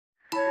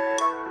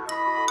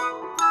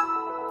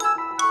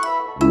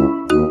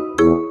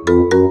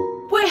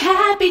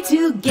we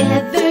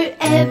together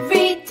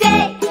every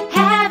day,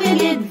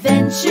 having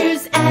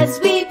adventures as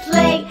we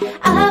play.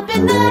 Up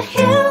in the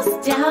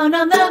hills, down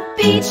on the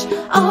beach,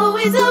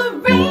 always a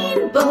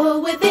rainbow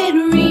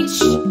within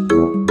reach.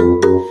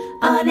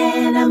 On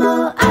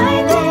Animal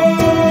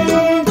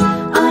Island,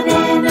 on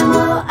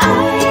Animal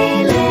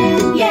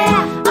Island,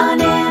 yeah.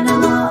 On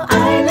Animal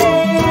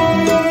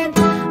Island,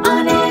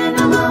 on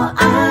Animal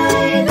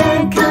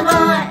Island, come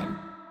on.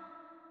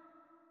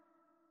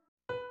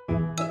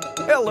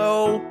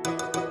 Hello.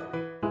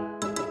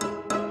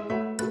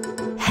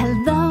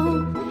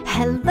 Hello,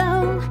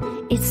 hello,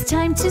 it's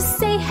time to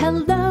say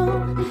hello.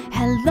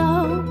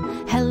 Hello,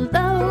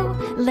 hello,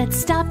 let's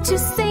stop to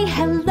say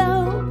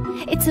hello.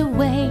 It's a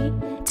way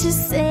to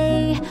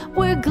say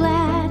we're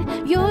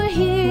glad you're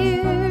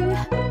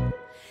here.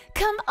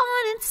 Come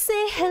on and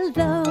say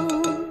hello.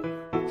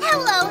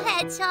 Hello,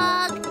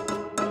 Hedgehog.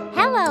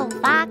 Hello,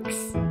 Fox.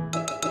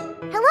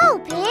 Hello,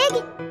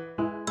 Pig.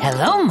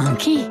 Hello,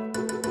 Monkey.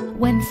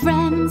 When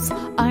friends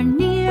are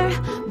near,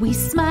 we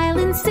smile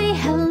and say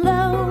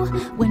hello.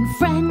 When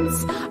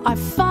friends are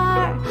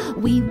far,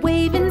 we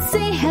wave and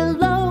say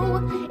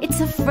hello.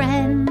 It's a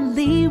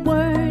friendly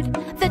word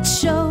that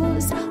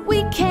shows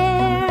we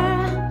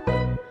care.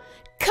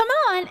 Come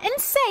on and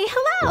say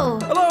hello.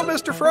 Hello,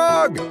 Mr.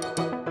 Frog.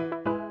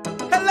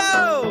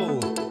 Hello.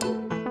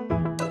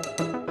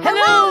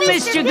 Hello,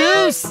 Mr.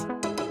 Goose.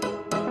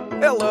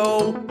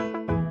 Hello.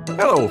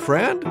 Hello,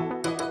 friend.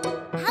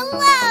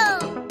 Hello.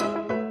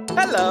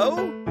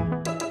 Hello.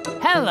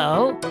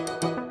 Hello.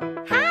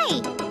 Hi,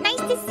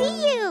 nice to see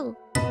you.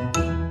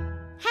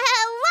 Hello.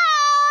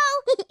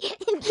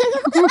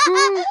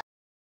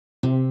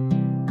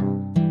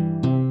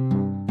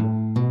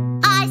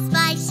 I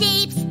spy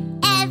shapes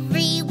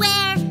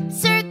everywhere.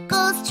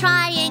 Circles,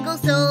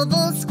 triangles,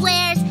 ovals,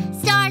 squares,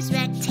 stars,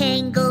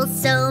 rectangles,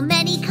 so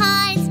many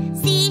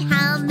kinds. See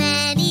how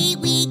many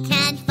we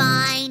can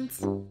find.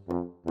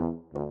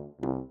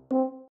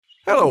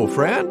 Hello,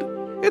 friend.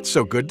 It's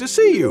so good to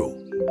see you.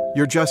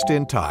 You're just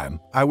in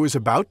time. I was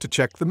about to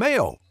check the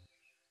mail.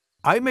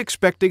 I'm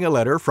expecting a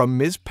letter from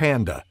Ms.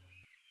 Panda.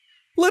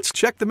 Let's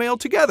check the mail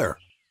together.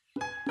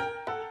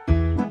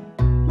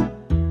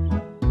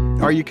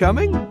 Are you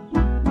coming?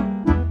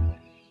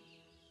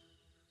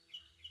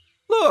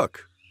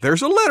 Look,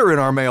 there's a letter in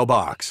our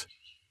mailbox.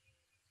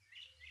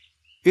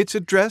 It's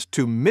addressed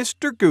to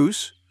Mr.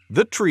 Goose,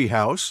 the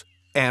Treehouse,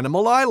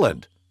 Animal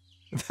Island.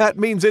 That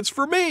means it's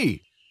for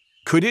me.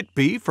 Could it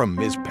be from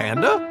Ms.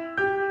 Panda?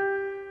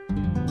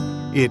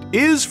 It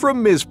is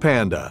from Ms.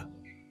 Panda.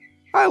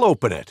 I'll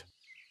open it.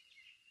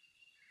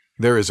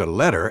 There is a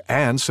letter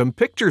and some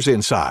pictures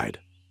inside.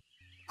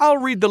 I'll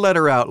read the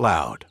letter out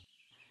loud.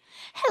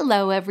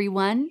 Hello,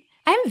 everyone.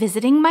 I'm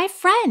visiting my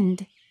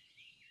friend.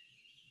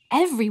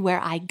 Everywhere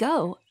I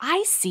go,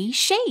 I see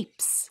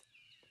shapes.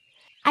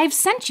 I've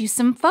sent you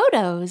some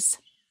photos.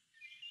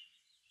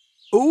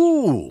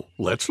 Ooh,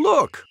 let's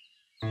look.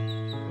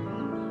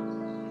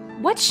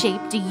 What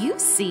shape do you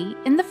see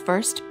in the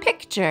first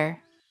picture?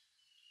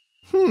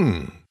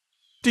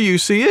 Do you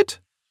see it?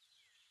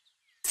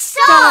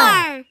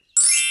 Star!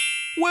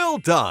 Well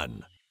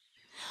done.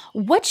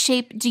 What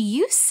shape do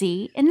you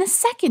see in the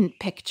second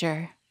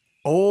picture?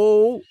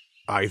 Oh,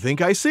 I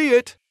think I see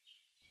it.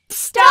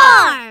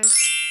 Star!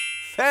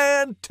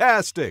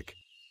 Fantastic.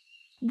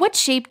 What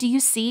shape do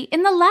you see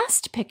in the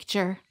last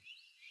picture?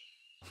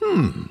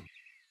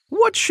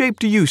 What shape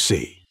do you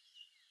see?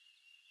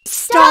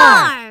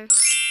 Star!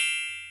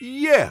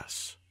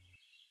 Yes.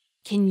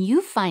 Can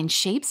you find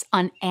shapes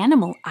on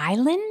Animal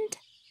Island?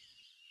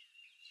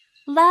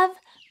 Love,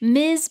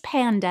 Ms.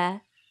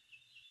 Panda.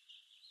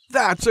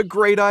 That's a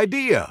great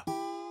idea.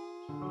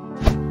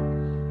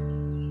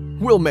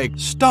 We'll make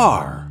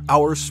star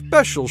our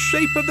special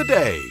shape of the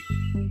day.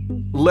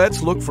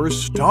 Let's look for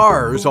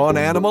stars on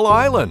Animal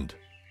Island.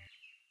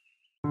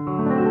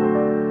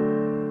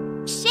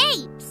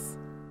 Shapes.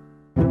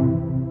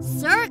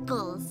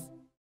 Circles.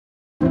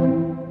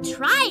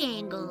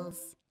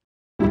 Triangles.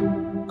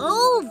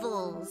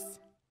 Ovals.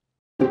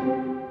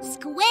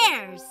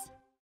 Squares.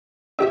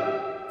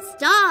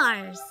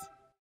 Stars.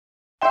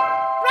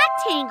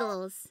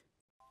 Rectangles.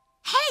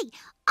 Hey,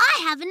 I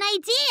have an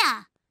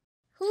idea.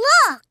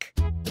 Look!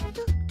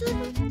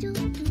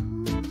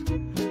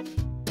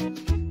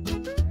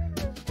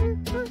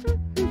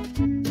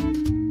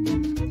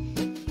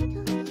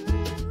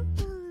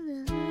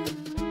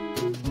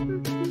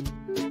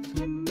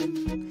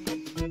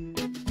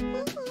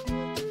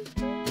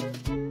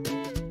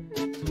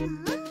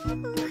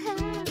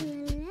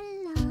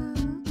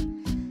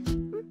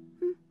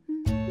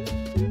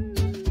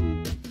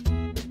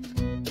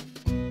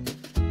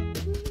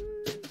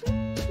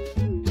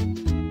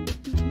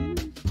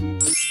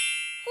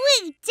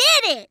 We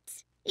did it!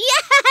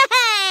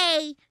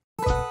 Yay!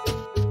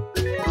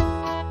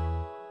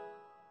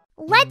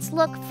 Let's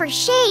look for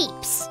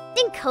shapes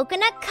in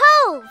Coconut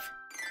Cove.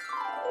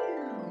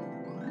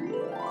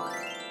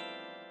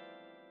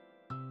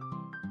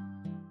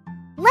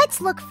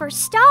 Let's look for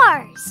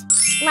stars,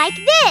 like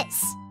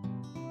this.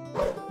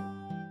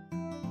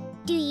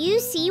 Do you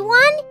see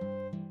one?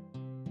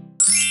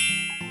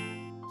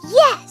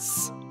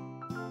 Yes!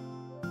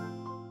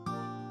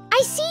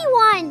 I see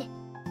one!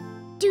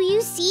 Do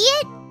you see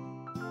it?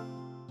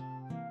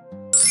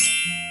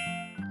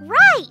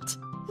 Right!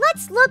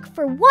 Let's look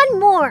for one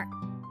more.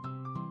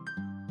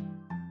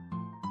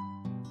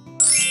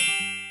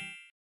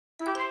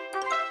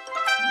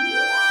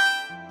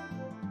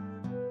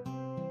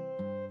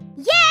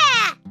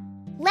 Yeah!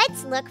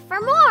 Let's look for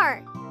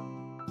more.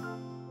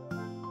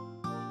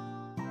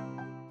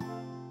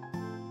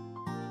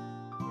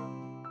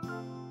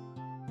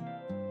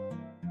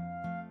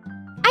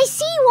 I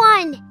see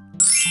one!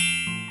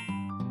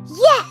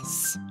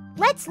 Yes!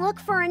 Let's look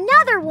for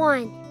another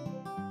one.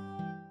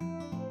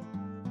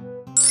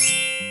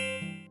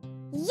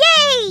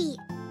 Yay!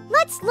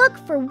 Let's look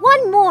for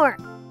one more.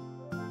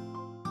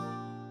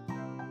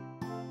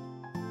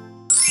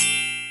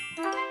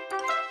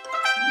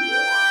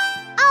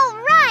 All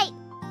right!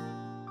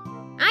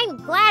 I'm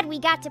glad we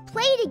got to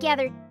play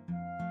together.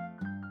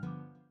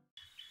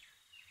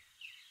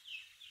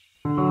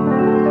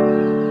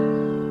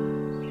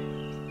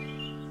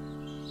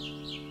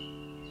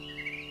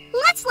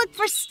 Let's look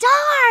for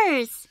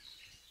stars.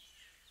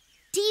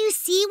 Do you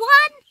see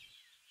one?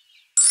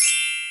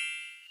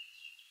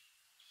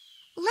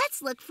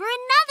 Let's look for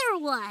another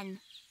one.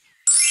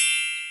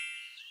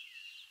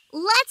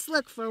 Let's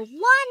look for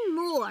one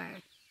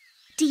more.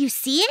 Do you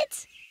see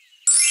it?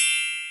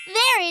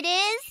 There it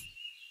is.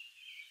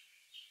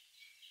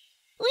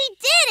 We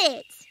did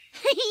it!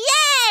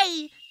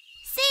 Yay!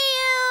 See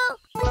you!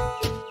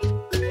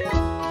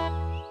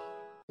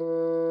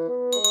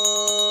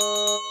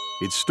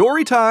 It's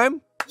story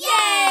time.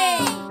 Yay!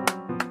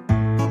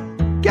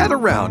 Gather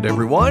round,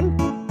 everyone.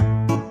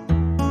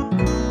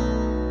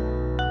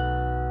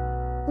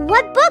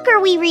 What book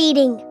are we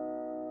reading?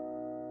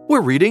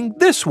 We're reading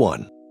this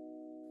one.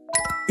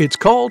 It's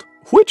called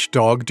Which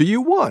Dog Do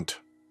You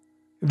Want?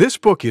 This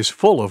book is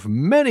full of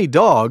many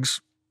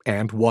dogs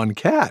and one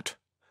cat.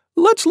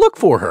 Let's look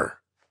for her.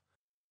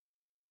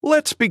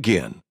 Let's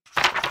begin.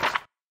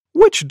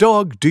 Which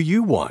Dog Do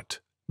You Want?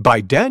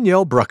 By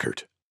Danielle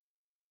Bruckert.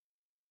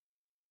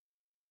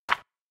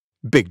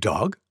 Big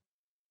dog.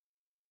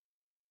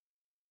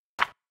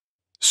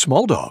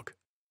 Small dog.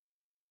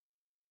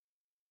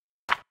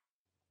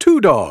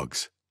 Two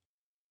dogs.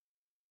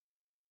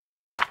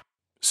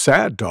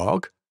 Sad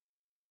dog.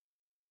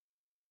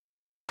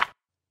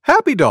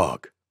 Happy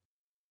dog.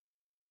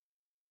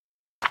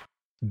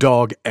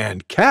 Dog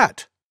and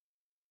cat.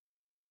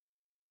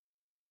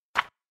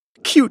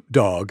 Cute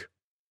dog.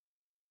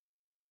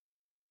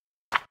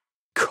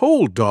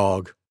 Cold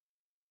dog.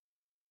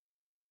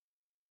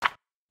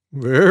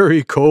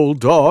 Very cold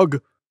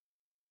dog.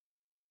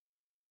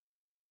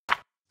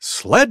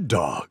 Sled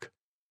dog.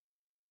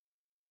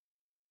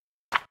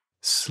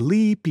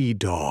 Sleepy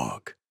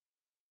dog.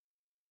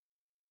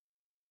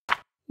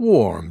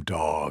 Warm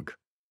dog.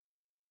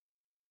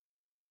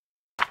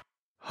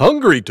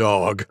 Hungry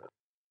dog.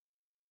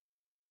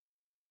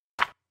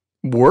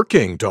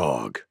 Working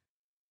dog.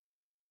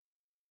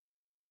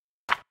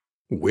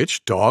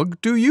 Which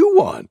dog do you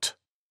want?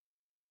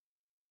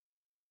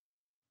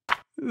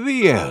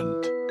 The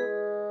end.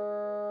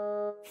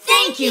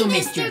 Thank you,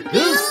 Mr.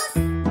 Goose.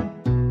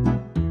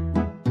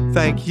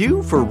 Thank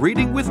you for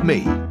reading with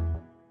me.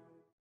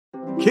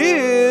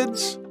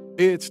 Kids,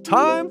 it's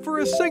time for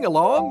a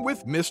sing-along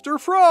with Mr.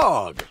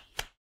 Frog.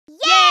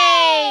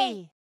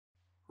 Yay!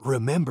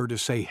 Remember to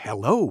say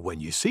hello when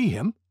you see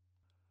him.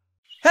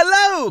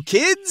 Hello,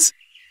 kids!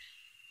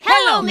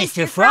 Hello,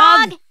 Mr.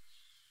 Frog.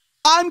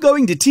 I'm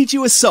going to teach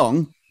you a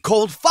song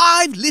called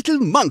 5 Little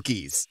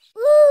Monkeys.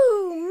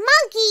 Ooh,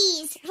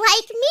 monkeys,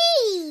 like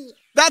me!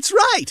 That's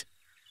right!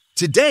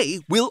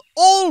 Today, we'll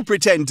all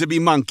pretend to be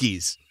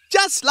monkeys,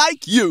 just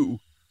like you.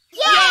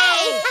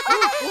 Yay!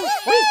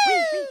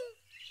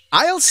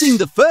 I'll sing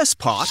the first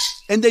part,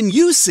 and then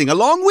you sing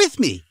along with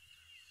me.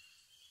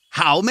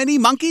 How many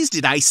monkeys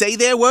did I say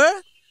there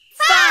were?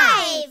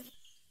 5!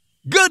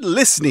 Good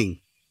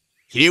listening.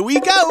 Here we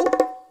go.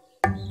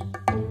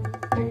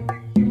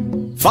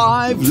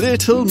 5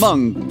 little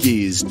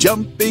monkeys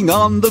jumping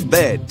on the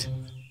bed.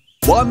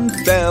 One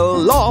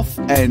fell off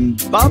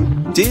and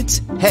bumped its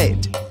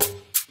head.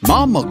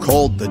 Mama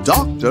called the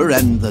doctor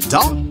and the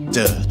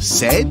doctor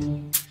said,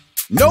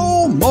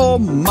 "No more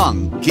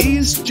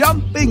monkeys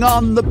jumping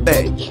on the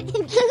bed."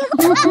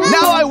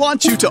 Now I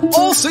want you to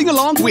all sing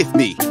along with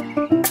me.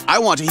 I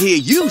want to hear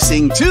you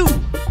sing too.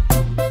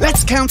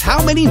 Let's count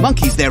how many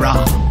monkeys there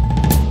are.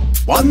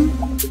 1,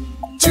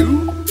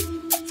 2,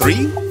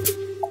 3,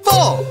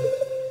 4.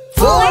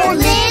 4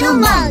 little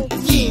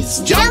monkeys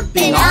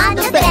jumping on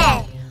the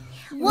bed.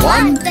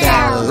 One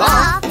fell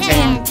off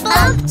and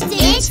bumped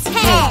its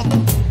head.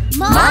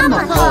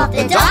 Mama called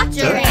the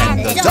doctor and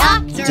the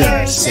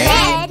doctor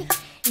said,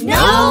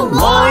 "No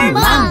more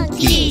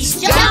monkeys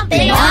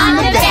jumping on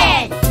the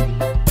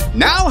bed."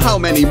 Now how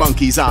many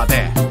monkeys are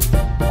there?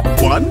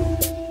 1,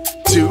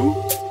 2,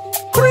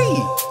 3.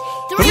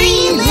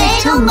 3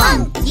 little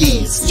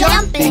monkeys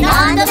jumping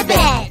on the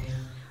bed.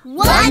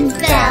 One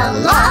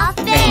fell off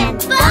and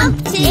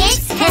bumped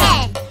its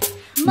head.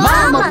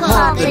 Mama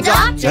called the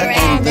doctor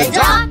and the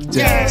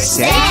doctor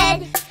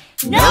said,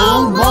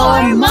 "No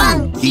more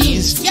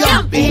monkeys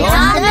jumping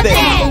on the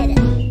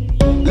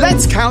bed."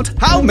 Let's count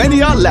how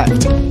many are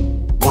left.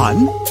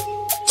 1,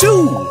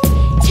 2.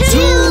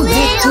 Two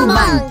little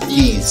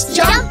monkeys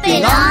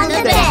jumping on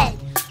the bed.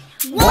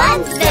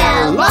 One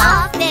fell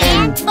off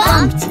and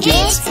bumped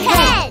its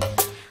head.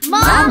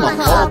 Mama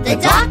called the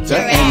doctor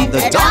and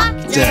the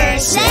doctor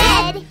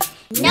said,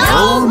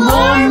 "No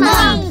more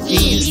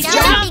monkeys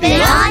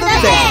jumping on the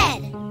bed."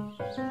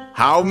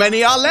 How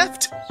many are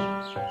left?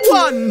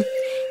 1.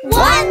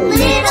 One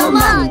little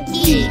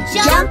monkey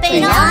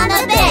jumping on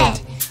the bed.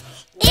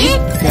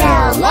 It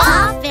fell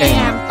off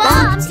and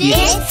bumped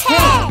its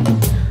head.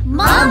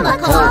 Mama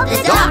called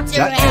the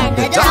doctor and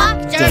the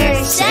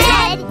doctor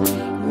said,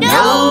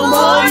 "No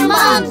more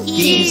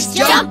monkeys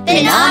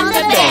jumping on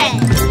the bed."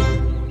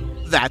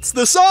 That's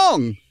the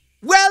song.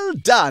 Well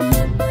done.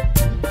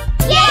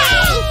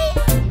 Yay!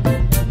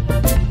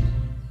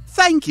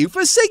 Thank you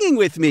for singing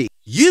with me.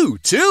 You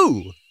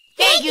too.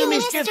 Thank you,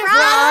 Mr.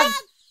 Frog.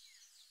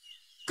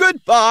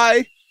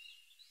 Goodbye.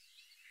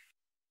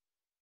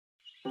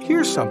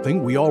 Here's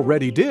something we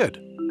already did.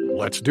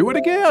 Let's do it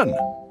again.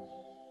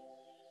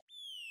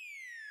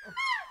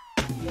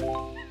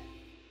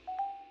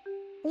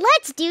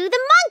 Let's do the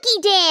monkey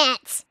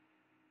dance.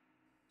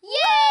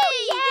 Yay!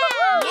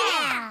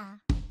 Yeah!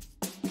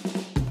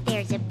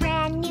 There's a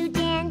brand new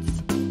dance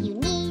you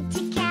need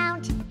to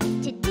count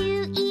to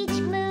do each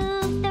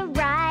move the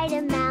right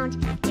amount.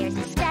 There's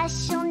a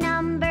special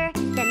number,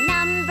 the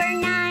number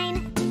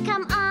 9.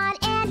 Come on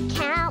and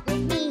count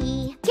with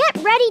me. Get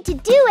ready to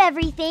do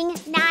everything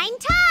 9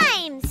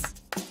 times.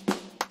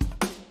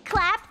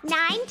 Clap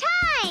 9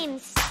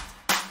 times.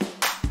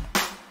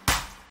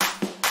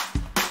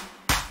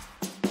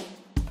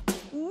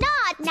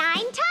 Nod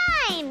 9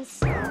 times.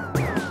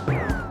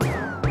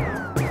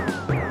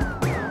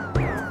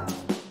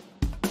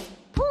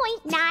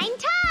 Point 9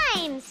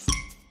 times.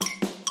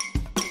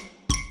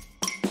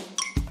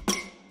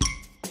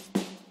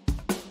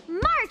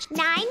 March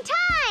 9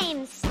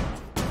 times.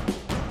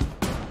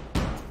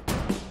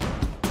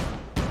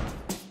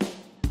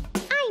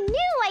 I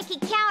knew I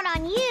could count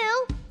on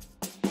you.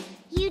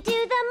 You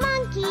do the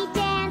monkey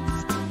dance,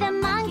 the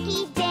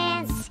monkey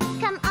dance.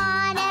 Come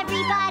on,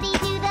 everybody,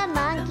 do the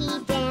monkey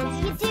dance.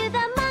 You do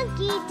the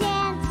monkey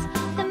dance,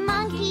 the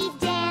monkey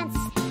dance.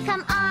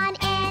 Come on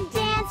and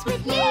dance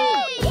with me.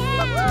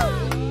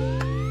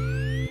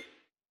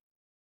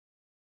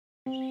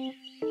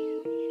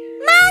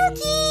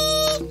 Monkey!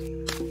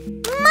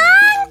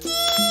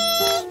 Monkey!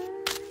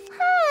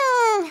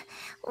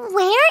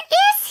 Where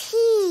is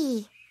he?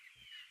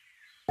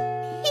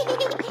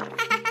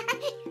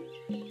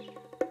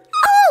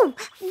 Oh,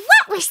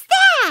 what was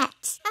that?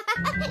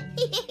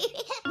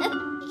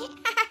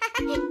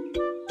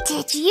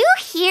 Did you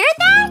hear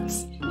that?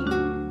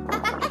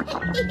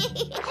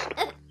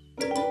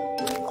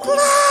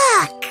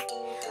 Look!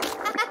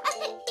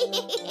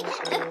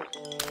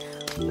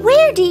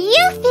 Where do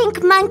you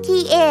think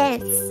Monkey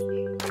is?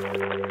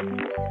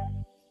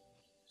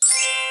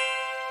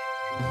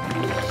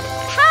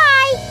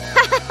 Hi!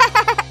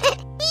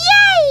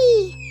 Yay!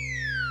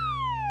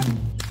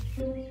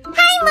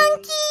 Hi,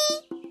 Monkey!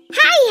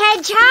 Hi,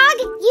 Hedgehog!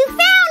 You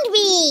found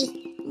me!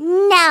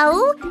 No,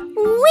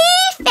 we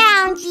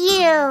found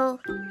you!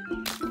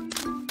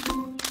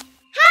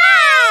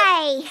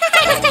 Hi!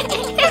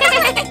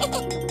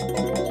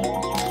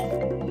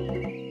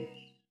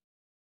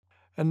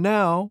 And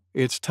now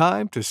it's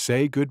time to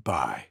say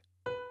goodbye.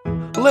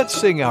 Let's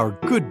sing our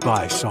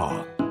goodbye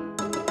song.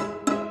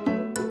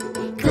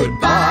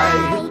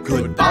 Goodbye,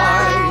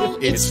 goodbye.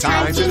 It's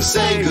time to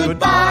say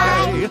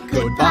goodbye.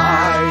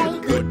 Goodbye,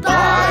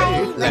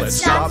 goodbye. Let's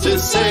stop to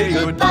say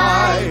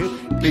goodbye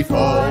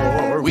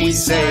before we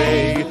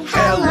say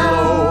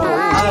hello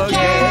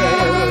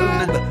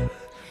again.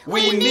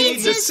 We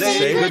need to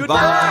say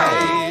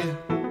goodbye.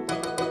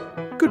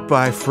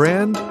 Goodbye,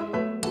 friend.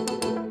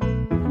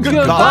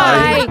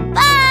 Goodbye.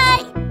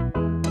 Bye!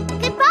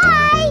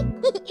 Goodbye!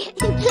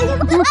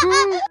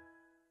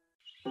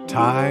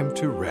 Time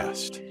to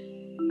rest.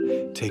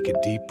 Take a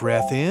deep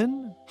breath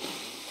in.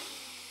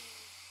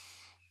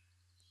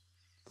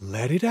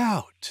 Let it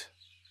out.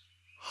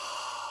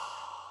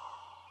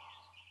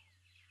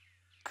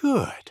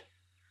 Good.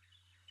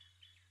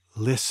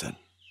 Listen.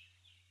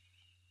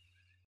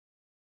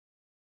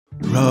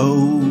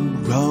 Row,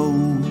 row,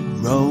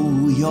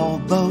 row your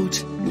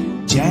boat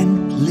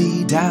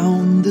gently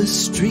down the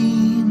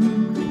stream.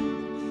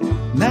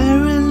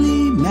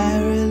 Merrily,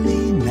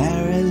 merrily,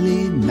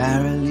 merrily,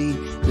 merrily,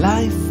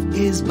 life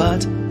is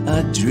but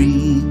a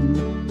dream.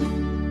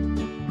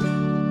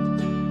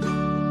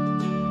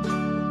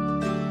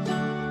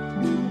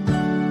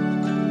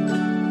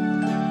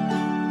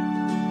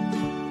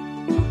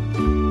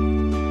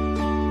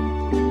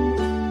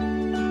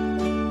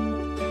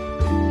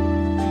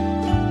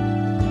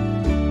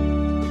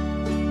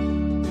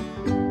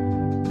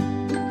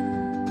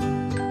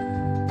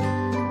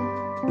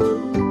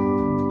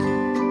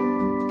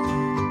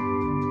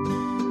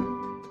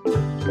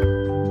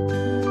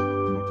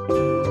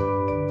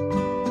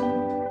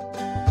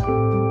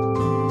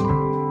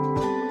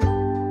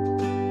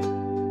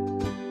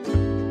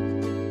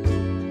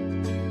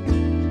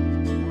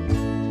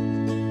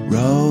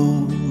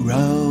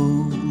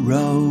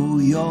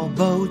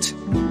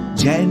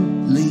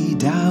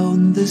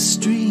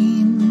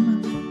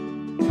 stream.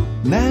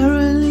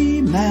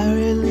 Merrily,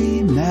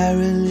 merrily,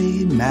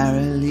 merrily,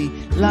 merrily,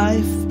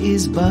 life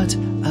is but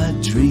a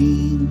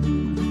dream.